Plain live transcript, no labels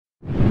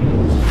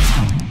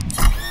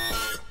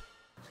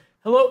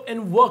Hello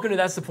and welcome to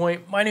That's the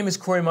Point. My name is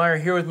Corey Meyer,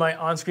 here with my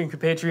on-screen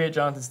compatriot,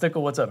 Jonathan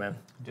Stickle. What's up, man?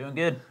 Doing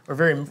good. We're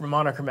very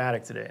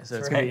monochromatic today, so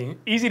it's going to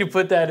be easy to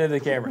put that into the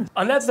camera.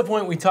 On That's the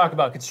Point, we talk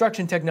about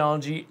construction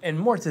technology, and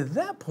more to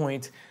that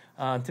point,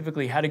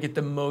 typically how to get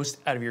the most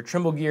out of your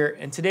Trimble gear.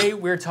 And today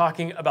we're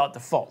talking about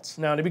defaults.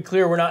 Now, to be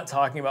clear, we're not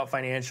talking about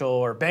financial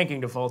or banking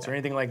defaults or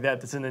anything like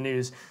that that's in the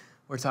news.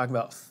 We're talking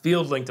about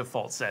FieldLink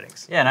default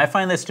settings. Yeah, and I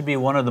find this to be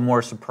one of the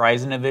more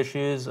surprising of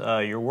issues.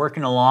 You're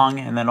working along,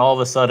 and then all of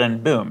a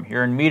sudden, boom,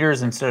 you're in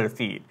meters instead of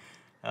feet.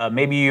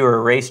 Maybe you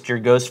erased your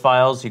ghost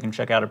files. You can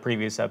check out a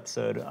previous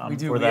episode We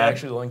do. for We that.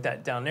 actually link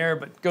that down there,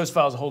 but ghost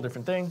file is a whole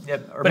different thing.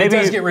 Yep. Or but maybe it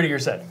does you get rid of your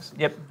settings.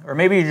 Yep. Or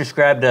maybe you just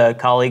grabbed a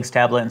colleague's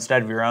tablet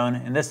instead of your own.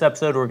 In this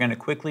episode, we're going to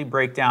quickly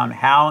break down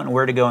how and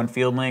where to go in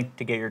FieldLink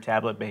to get your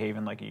tablet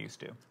behaving like it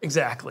used to.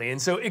 Exactly.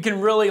 And so it can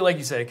really, like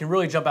you said, it can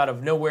really jump out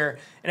of nowhere.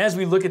 And as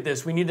we look at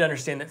this, we need to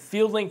understand that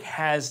FieldLink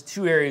has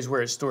two areas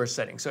where it stores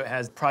settings. So it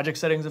has project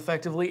settings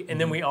effectively, and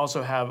then we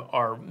also have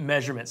our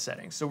measurement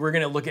settings. So we're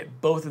going to look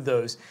at both of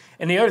those.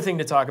 And the other thing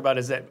to talk about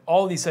is that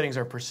all of these settings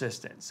are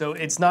persistent. So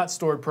it's not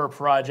stored per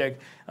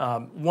project.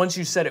 Once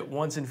you set it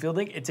once in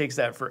FieldLink, it takes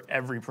that for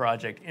every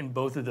project in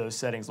both of those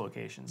settings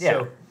locations. Yeah.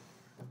 So,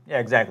 Yeah,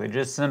 exactly.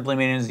 Just simply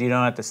means you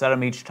don't have to set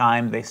them each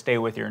time. They stay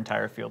with your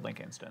entire FieldLink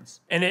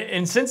instance.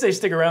 And since they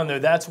stick around, though,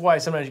 that's why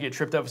sometimes you get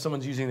tripped up if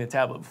someone's using the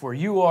tablet before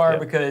you are,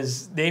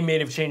 because they may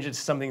have changed it to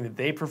something that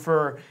they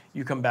prefer.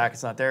 You come back,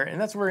 it's not there.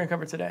 And that's what we're going to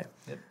cover today.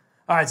 Yep.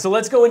 All right, so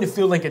let's go into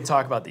FieldLink and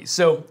talk about these.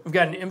 So we've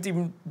got an empty,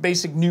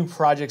 basic new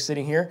project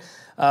sitting here.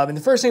 And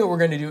the first thing that we're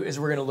going to do is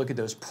we're going to look at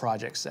those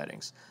project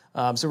settings.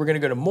 So we're going to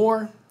go to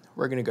More.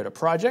 We're going to go to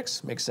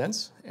Projects, makes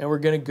sense, and we're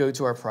going to go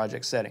to our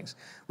project settings.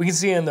 We can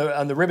see on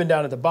the ribbon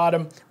down at the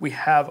bottom, we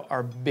have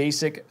our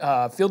basic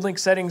FieldLink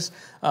settings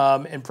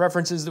and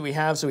preferences that we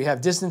have. So we have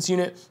distance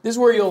unit. This is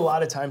where you'll a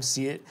lot of times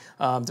see it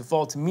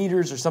default to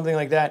meters or something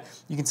like that.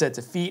 You can set it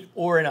to feet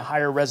or in a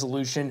higher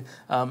resolution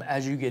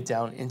as you get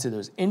down into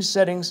those inch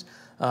settings.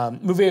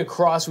 Moving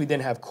across, we then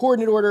have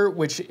coordinate order,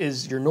 which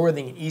is your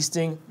northing and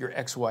easting, your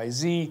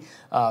XYZ.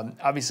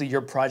 Obviously,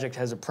 your project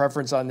has a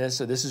preference on this,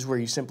 so this is where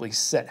you simply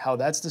set how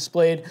that's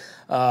displayed.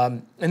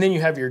 And then you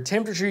have your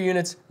temperature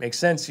units. Makes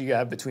sense. You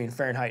have between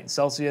Fahrenheit and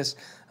Celsius.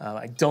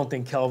 I don't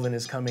think Kelvin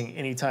is coming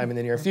anytime in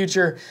the near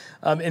future.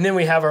 And then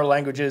we have our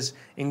languages,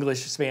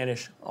 English,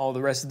 Spanish, all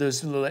the rest of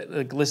those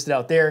listed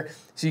out there,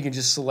 so you can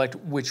just select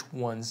which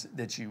ones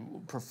that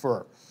you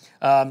prefer.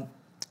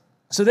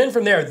 So then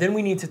from there, then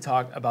we need to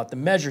talk about the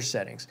measure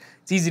settings.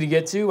 It's easy to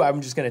get to.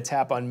 I'm just going to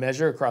tap on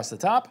measure across the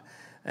top,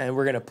 and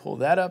we're going to pull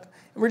that up.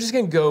 And we're just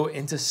going to go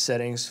into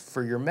settings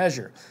for your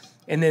measure.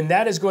 And then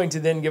that is going to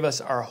then give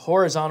us our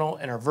horizontal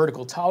and our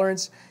vertical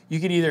tolerance. You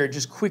could either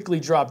just quickly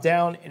drop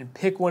down and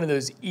pick one of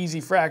those easy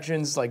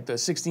fractions, like the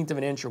 16th of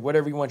an inch or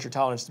whatever you want your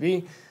tolerance to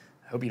be.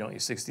 I hope you don't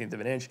use 16th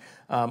of an inch.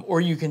 Or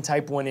you can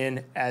type one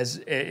in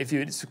as, if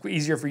it's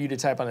easier for you to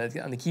type on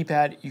the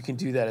keypad, you can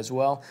do that as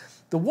well.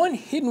 The one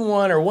hidden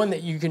one, or one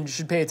that you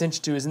should pay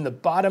attention to, is in the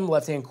bottom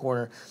left-hand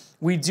corner.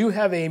 We do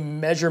have a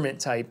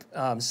measurement type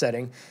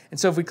setting. And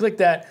so if we click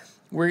that,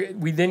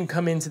 we then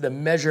come into the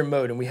measure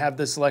mode, and we have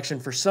the selection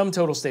for some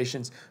total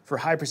stations for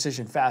high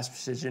precision, fast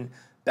precision.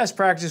 Best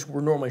practice,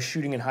 we're normally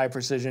shooting in high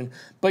precision,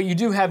 but you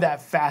do have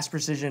that fast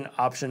precision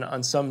option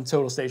on some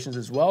total stations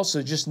as well,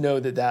 so just know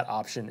that that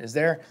option is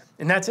there.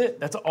 And that's it.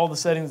 That's all the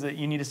settings that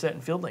you need to set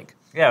in FieldLink.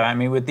 Yeah, I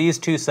mean, with these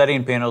two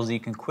setting panels, you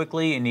can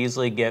quickly and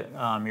easily get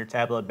your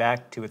tablet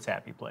back to its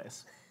happy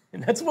place.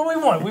 And that's what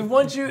we want. We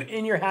want you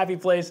in your happy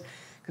place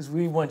because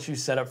we want you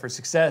set up for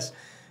success.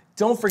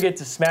 Don't forget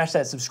to smash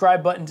that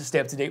subscribe button to stay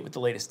up to date with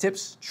the latest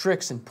tips,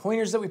 tricks, and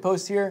pointers that we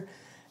post here.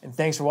 And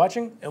thanks for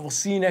watching, and we'll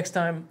see you next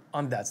time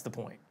on That's the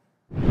Point.